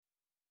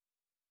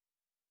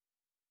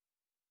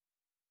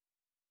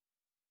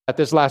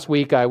This last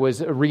week, I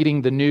was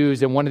reading the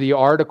news, and one of the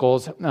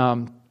articles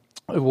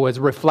was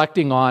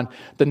reflecting on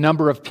the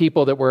number of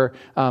people that were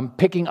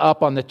picking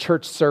up on the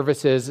church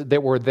services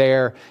that were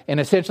there. And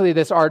essentially,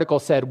 this article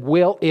said,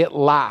 "Will it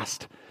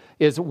last?"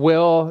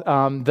 Will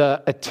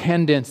the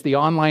attendance, the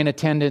online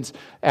attendance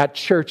at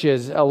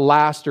churches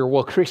last, or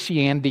will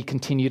Christianity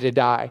continue to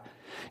die?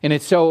 And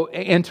it's so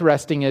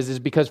interesting is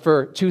because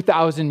for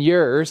 2,000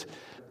 years,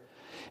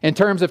 in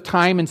terms of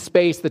time and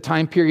space, the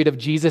time period of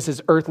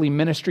Jesus' earthly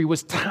ministry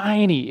was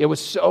tiny. It was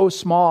so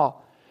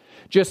small.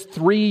 Just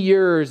 3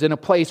 years in a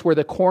place where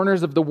the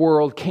corners of the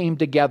world came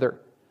together.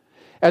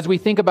 As we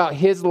think about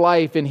his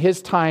life and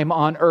his time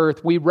on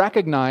earth, we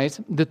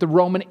recognize that the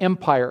Roman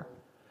Empire,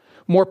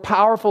 more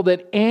powerful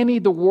than any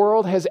the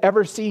world has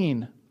ever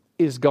seen,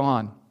 is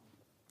gone.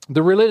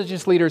 The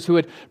religious leaders who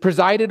had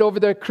presided over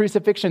the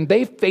crucifixion,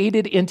 they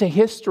faded into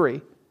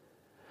history.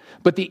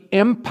 But the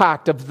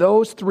impact of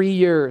those 3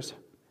 years,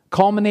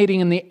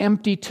 culminating in the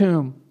empty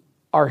tomb,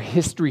 are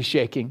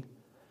history-shaking.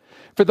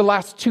 For the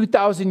last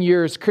 2,000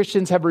 years,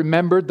 Christians have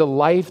remembered the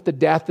life, the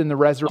death, and the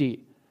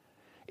resurrection.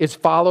 It's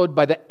followed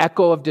by the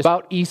echo of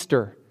about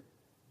Easter,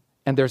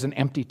 and there's an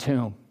empty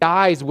tomb.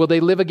 Dies, will they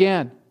live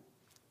again?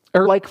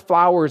 Or like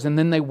flowers, and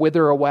then they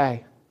wither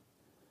away.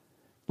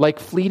 Like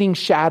fleeting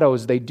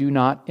shadows, they do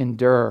not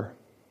endure.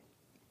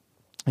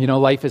 You know,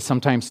 life is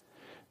sometimes,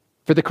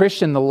 for the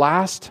Christian, the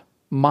last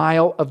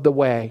mile of the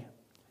way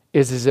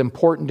is as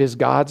important as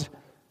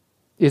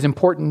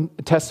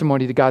important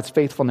testimony to God's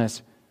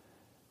faithfulness.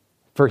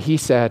 For he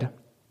said,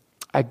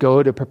 "I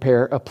go to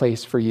prepare a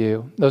place for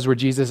you." Those were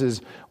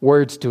Jesus'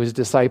 words to his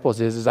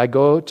disciples is "I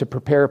go to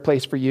prepare a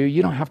place for you.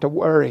 You don't have to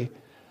worry,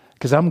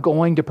 because I'm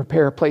going to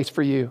prepare a place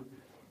for you."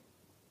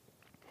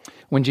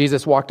 When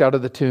Jesus walked out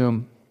of the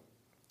tomb,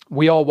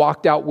 we all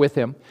walked out with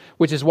him,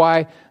 which is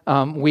why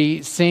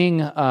we sing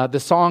the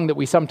song that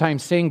we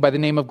sometimes sing by the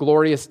name of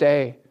Glorious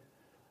Day.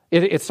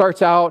 It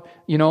starts out,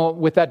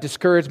 with that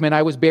discouragement.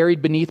 I was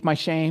buried beneath my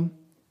shame.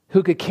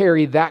 Who could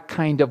carry that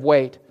kind of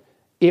weight?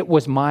 It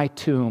was my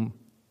tomb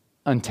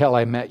until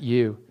I met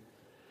you.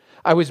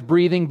 I was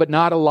breathing but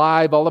not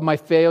alive. All of my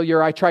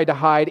failure I tried to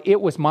hide. It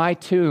was my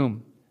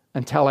tomb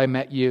until I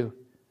met you.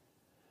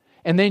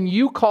 And then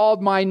you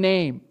called my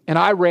name, and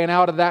I ran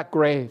out of that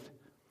grave,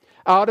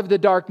 out of the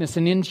darkness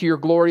and into your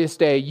glorious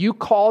day. You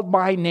called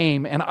my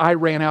name, and I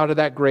ran out of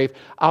that grave,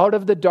 out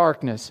of the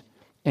darkness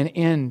and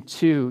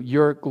into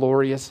your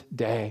glorious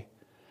day.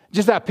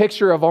 Just that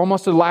picture of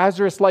almost a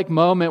Lazarus-like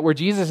moment where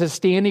Jesus is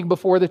standing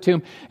before the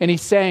tomb and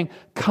he's saying,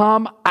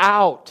 "Come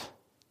out,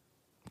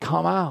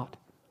 come out."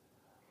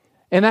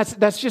 And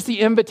that's just the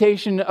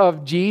invitation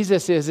of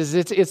Jesus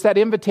it's that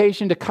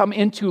invitation to come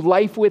into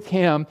life with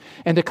him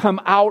and to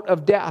come out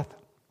of death.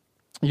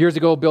 Years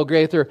ago, Bill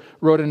Gaither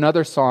wrote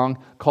another song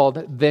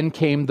called "Then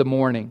Came the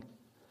Morning."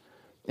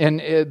 And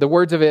the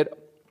words of it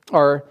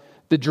are,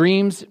 the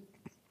dreams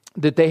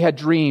that they had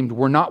dreamed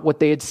were not what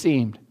they had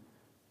seemed,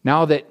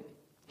 now that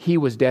he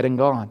was dead and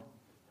gone.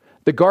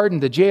 The garden,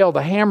 the jail,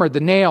 the hammer,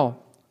 the nail.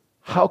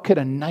 How could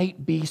a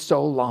night be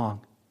so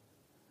long?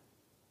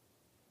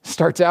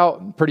 Starts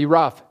out pretty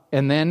rough.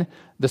 And then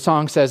the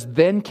song says,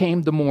 "Then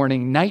came the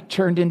morning, night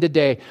turned into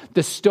day.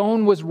 The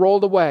stone was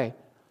rolled away.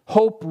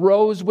 Hope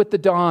rose with the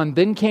dawn.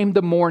 Then came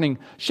the morning.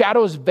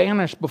 Shadows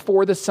vanished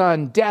before the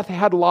sun. Death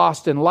had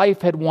lost and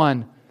life had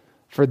won.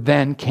 For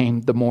then came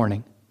the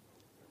morning."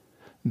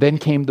 Then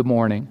came the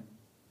morning.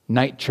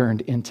 Night turned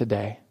into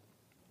day.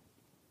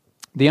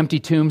 The empty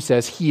tomb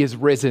says, "He is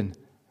risen."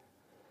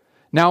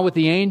 Now with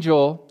the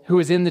angel who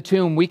is in the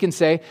tomb, we can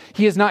say,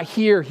 "He is not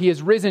here. He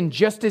is risen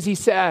just as he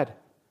said."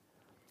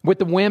 With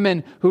the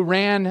women who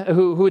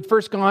had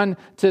first gone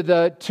to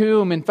the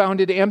tomb and found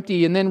it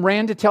empty and then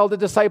ran to tell the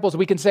disciples,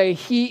 we can say,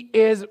 "He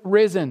is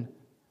risen."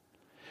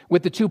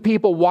 With the two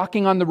people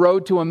walking on the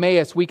road to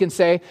Emmaus, we can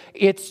say,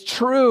 "It's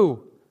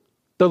true.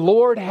 The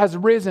Lord has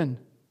risen."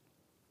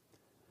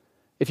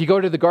 If you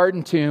go to the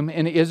Garden Tomb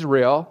in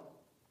Israel,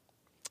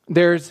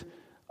 there's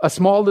a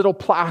small little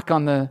plaque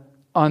on the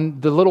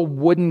little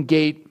wooden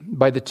gate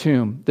by the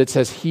tomb that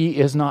says, "He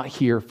is not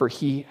here, for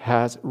he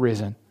has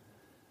risen."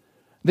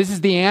 This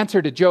is the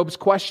answer to Job's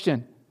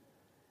question.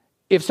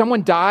 If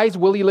someone dies,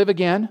 will he live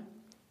again?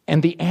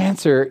 And the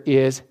answer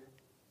is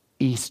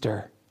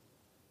Easter.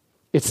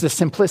 It's the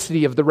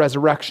simplicity of the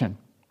resurrection.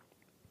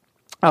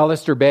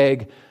 Alistair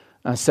Begg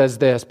says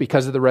this,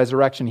 because of the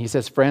resurrection. He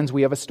says, "Friends,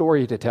 we have a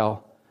story to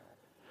tell.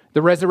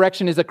 The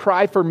resurrection is a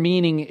cry for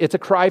meaning. It's a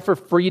cry for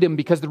freedom,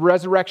 because the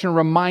resurrection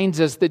reminds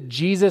us that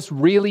Jesus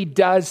really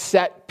does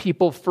set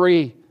people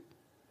free.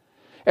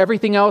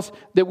 Everything else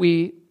that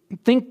we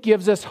think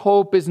gives us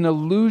hope is an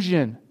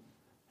illusion."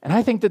 And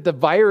I think that the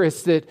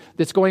virus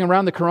that's going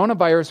around, the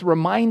coronavirus,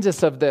 reminds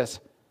us of this.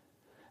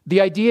 The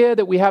idea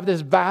that we have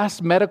this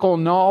vast medical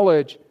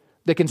knowledge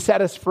that can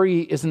set us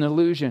free is an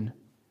illusion.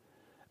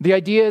 The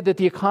idea that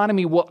the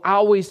economy will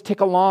always tick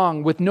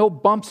along with no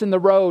bumps in the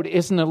road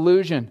is an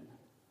illusion.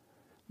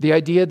 The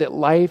idea that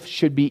life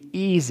should be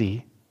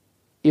easy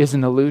is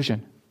an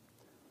illusion.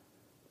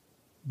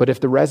 But if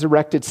the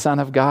resurrected Son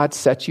of God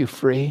sets you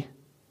free,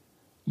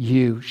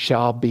 you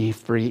shall be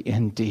free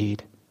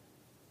indeed.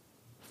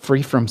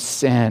 Free from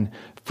sin,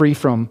 free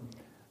from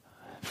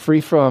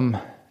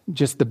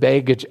just the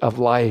baggage of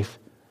life,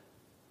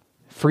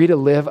 free to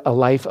live a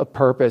life of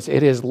purpose.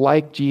 It is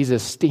like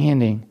Jesus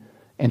standing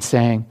and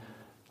saying,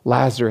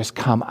 Lazarus,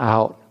 come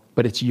out,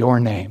 but it's your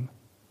name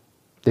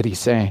that he's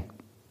saying.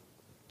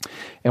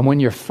 And when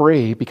you're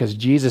free, because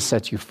Jesus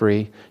sets you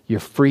free, you're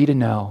free to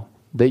know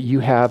that you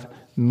have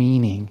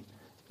meaning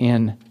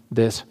in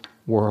this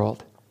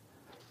world.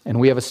 And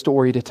we have a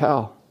story to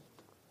tell.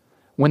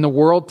 When the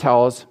world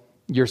tells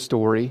your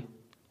story,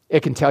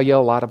 it can tell you a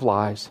lot of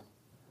lies.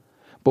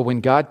 But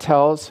when God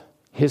tells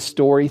his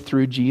story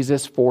through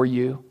Jesus for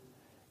you,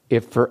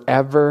 it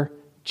forever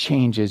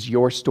changes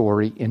your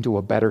story into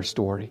a better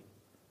story.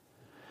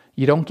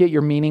 You don't get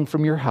your meaning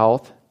from your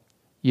health.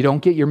 You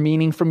don't get your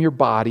meaning from your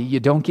body. You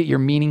don't get your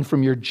meaning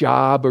from your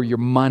job or your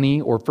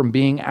money or from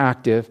being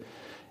active.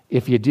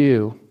 If you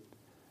do,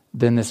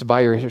 then this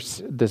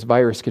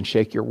virus can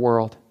shake your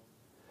world.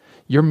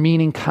 Your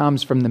meaning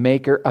comes from the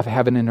maker of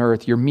heaven and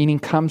earth. Your meaning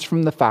comes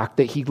from the fact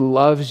that he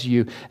loves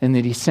you and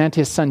that he sent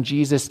his son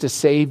Jesus to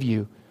save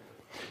you.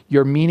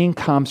 Your meaning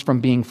comes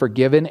from being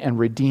forgiven and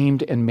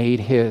redeemed and made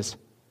his.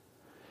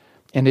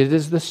 And it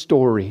is the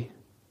story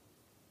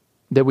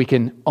that we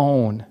can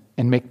own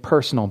and make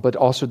personal, but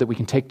also that we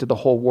can take to the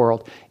whole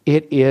world.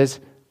 It is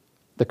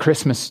the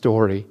Christmas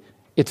story.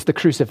 It's the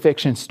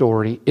crucifixion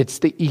story. It's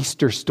the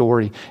Easter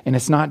story. And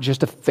it's not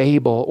just a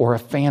fable or a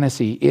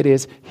fantasy. It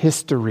is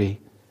history.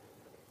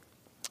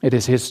 It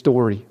is his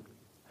story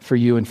for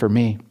you and for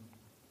me.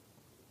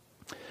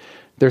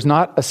 There's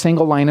not a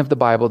single line of the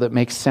Bible that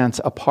makes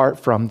sense apart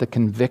from the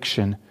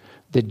conviction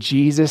that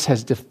Jesus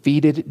has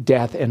defeated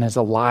death and is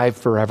alive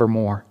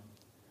forevermore.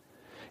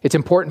 It's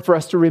important for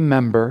us to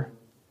remember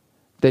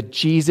that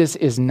Jesus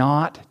is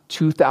not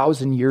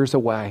 2,000 years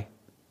away.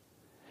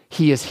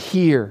 He is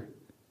here,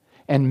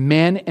 and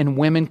men and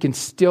women can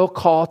still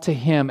call to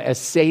him as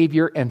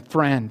Savior and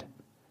friend.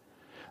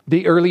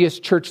 The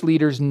earliest church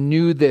leaders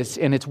knew this,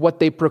 and it's what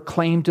they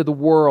proclaimed to the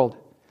world,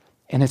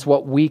 and it's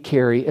what we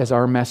carry as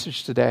our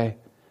message today.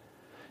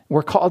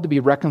 We're called to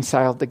be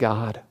reconciled to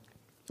God.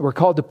 We're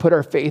called to put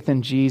our faith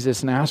in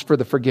Jesus and ask for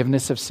the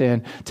forgiveness of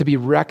sin, to be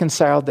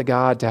reconciled to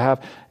God, to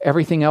have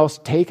everything else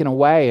taken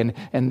away.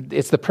 And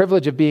it's the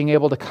privilege of being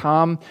able to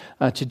come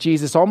to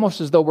Jesus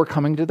almost as though we're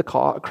coming to the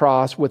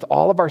cross with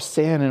all of our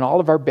sin and all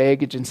of our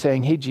baggage and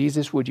saying, hey,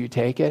 Jesus, would you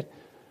take it?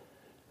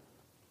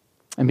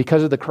 And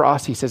because of the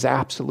cross, he says,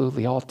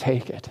 absolutely, I'll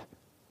take it.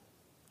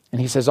 And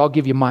he says, I'll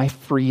give you my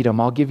freedom.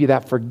 I'll give you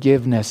that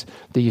forgiveness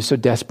that you so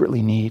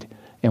desperately need.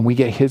 And we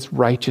get his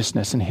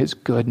righteousness and his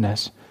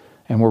goodness.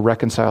 And we're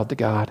reconciled to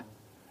God.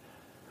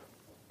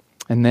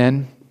 And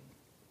then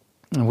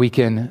we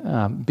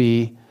can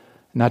be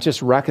not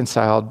just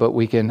reconciled, but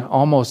we can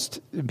almost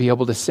be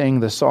able to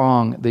sing the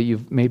song that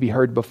you've maybe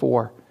heard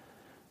before.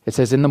 It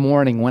says, in the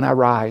morning when I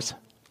rise,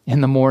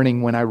 in the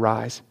morning when I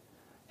rise,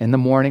 in the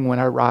morning when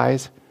I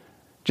rise,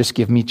 just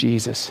give me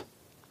Jesus.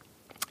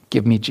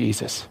 Give me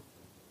Jesus.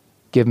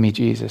 Give me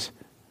Jesus.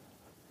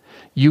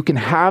 You can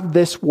have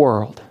this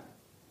world.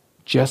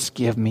 Just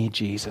give me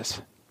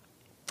Jesus.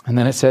 And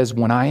then it says,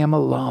 when I am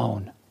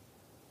alone,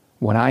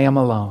 when I am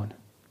alone,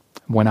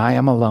 when I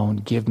am alone,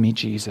 give me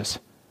Jesus.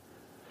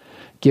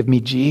 Give me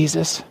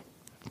Jesus.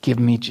 Give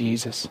me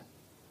Jesus.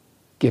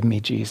 Give me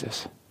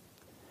Jesus.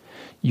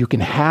 You can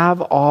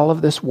have all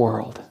of this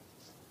world.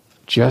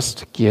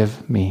 Just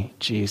give me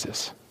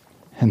Jesus.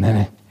 And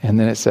then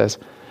it says,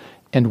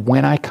 and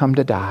when I come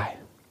to die,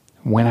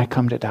 when I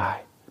come to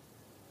die,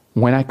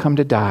 when I come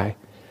to die,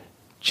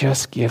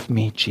 just give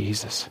me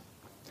Jesus.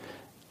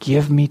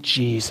 Give me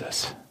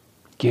Jesus.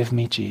 Give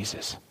me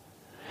Jesus.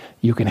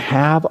 You can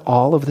have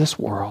all of this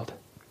world.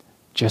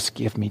 Just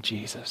give me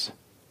Jesus.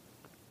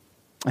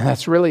 And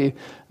that's really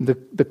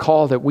the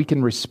call that we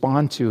can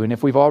respond to. And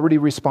if we've already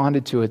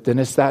responded to it, then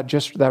it's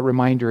that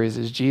reminder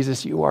is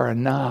Jesus, you are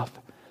enough.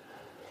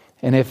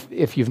 And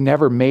if you've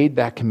never made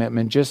that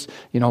commitment,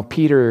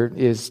 Peter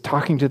is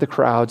talking to the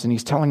crowds and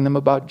he's telling them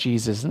about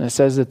Jesus. And it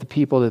says that the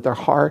people,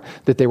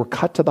 that they were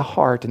cut to the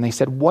heart, and they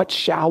said, what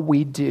shall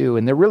we do?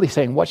 And they're really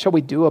saying, what shall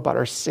we do about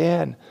our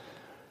sin?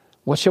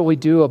 What shall we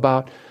do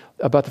about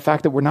the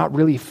fact that we're not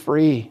really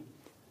free?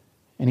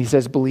 And he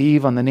says,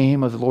 believe on the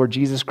name of the Lord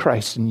Jesus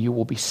Christ and you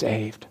will be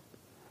saved.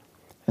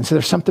 And so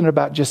there's something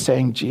about just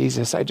saying,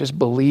 Jesus, I just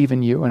believe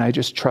in you and I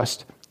just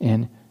trust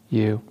in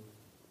you.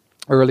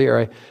 Earlier,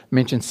 I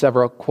mentioned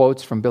several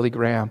quotes from Billy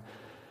Graham.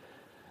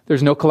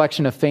 There's no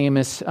collection of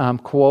famous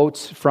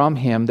quotes from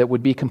him that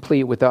would be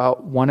complete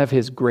without one of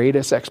his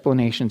greatest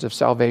explanations of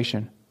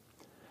salvation.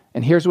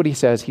 And here's what he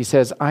says. He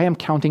says, I am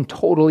counting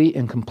totally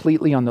and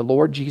completely on the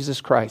Lord Jesus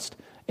Christ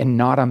and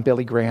not on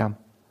Billy Graham.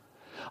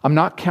 I'm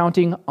not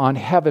counting on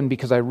heaven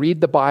because I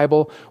read the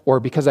Bible or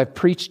because I've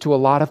preached to a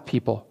lot of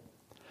people.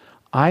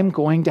 I'm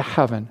going to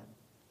heaven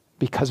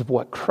because of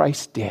what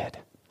Christ did.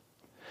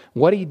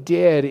 What he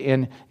did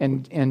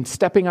in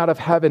stepping out of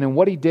heaven, and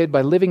what he did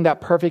by living that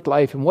perfect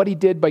life, and what he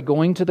did by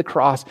going to the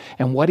cross,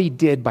 and what he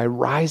did by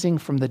rising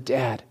from the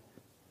dead.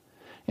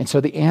 And so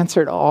the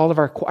answer to all of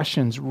our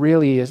questions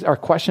really is our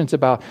questions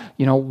about,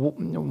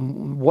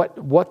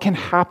 what can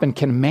happen?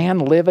 Can man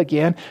live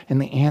again?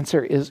 And the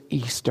answer is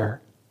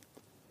Easter.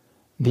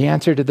 The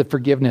answer to the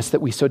forgiveness that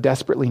we so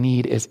desperately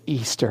need is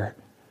Easter.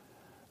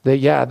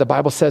 The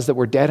Bible says that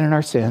we're dead in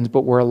our sins,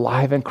 but we're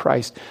alive in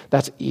Christ.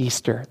 That's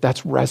Easter.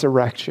 That's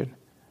resurrection.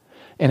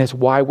 And it's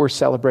why we're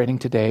celebrating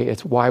today.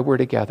 It's why we're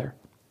together.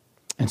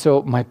 And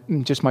so my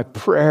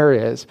prayer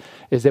is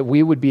that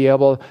we would be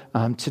able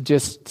to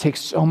just take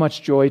so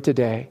much joy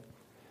today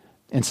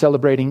in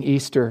celebrating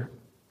Easter,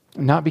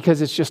 not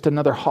because it's just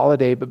another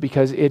holiday, but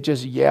because it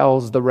just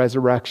yells the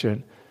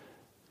resurrection.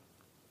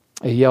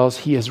 It yells,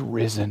 He is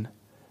risen.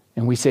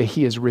 And we say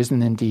He is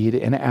risen indeed.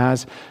 And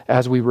as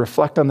we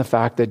reflect on the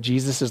fact that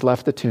Jesus has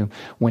left the tomb,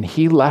 when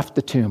He left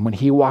the tomb, when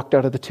He walked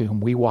out of the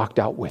tomb, we walked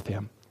out with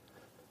Him.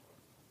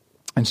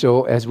 And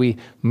so as we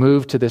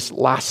move to this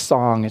last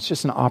song, it's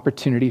just an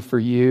opportunity for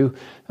you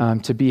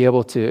to be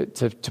able to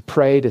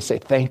pray, to say,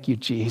 thank you,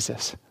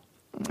 Jesus.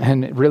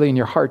 And really in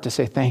your heart to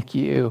say thank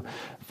you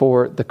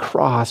for the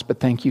cross, but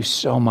thank you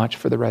so much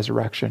for the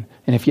resurrection.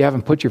 And if you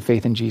haven't put your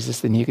faith in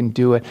Jesus, then you can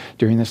do it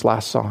during this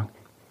last song.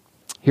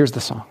 Here's the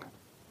song.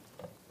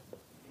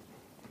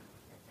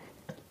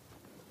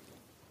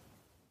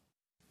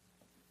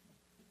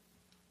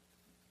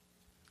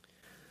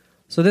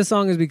 So this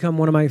song has become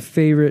one of my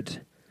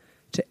favorite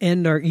to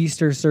end our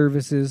Easter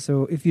services.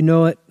 So if you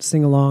know it,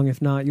 sing along. If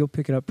not, you'll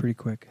pick it up pretty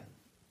quick.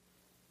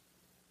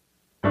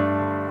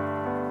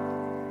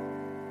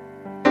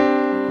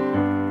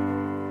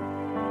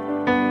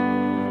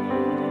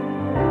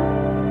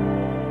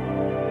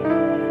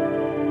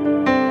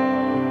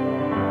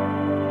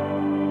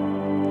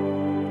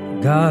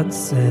 God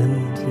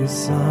sent His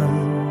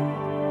Son.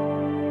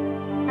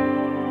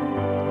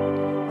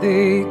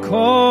 They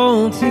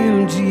called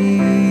Him Jesus.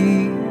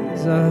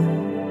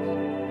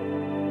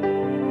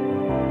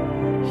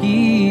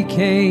 He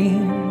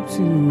came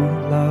to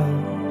love,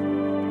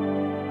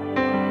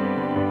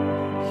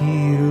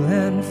 heal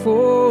and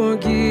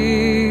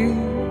forgive.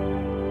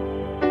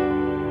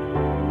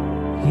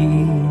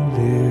 He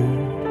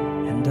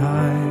lived and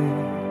died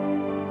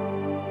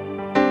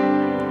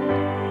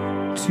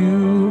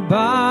to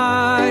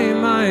buy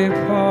my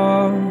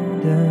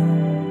pardon.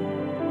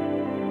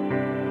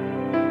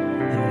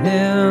 An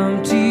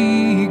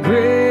empty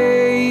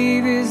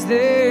grave is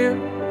there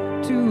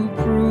to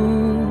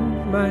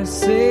prove my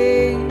Savior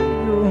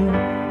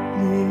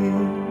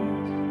lives.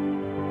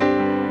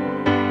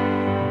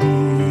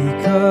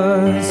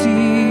 Because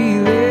He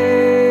lived,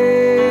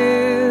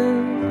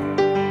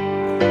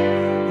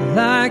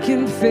 I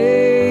can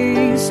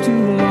face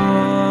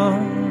tomorrow.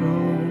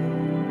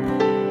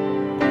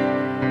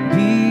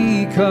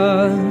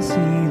 Because He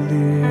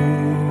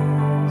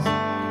lives,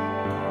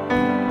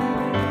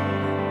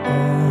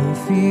 all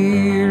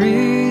fear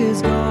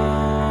is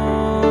gone.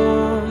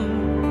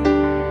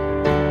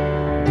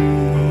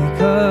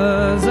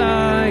 Because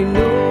I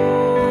know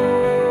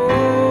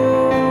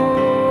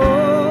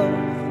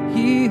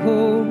He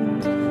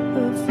holds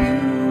a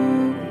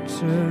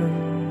future.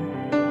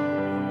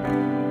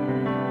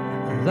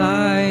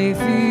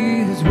 Life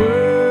is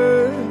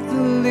worth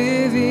the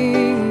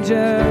living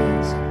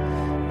just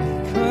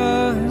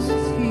because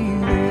He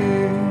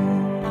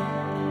lives.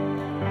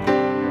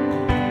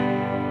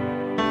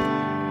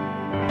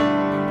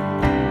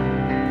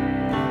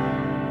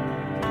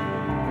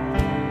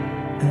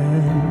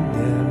 And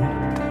then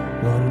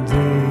one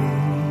day,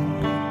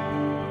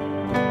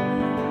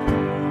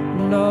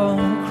 and all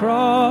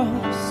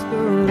across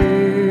the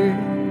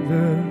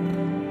river,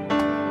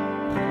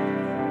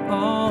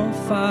 I'll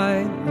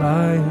fight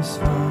life's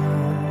fight.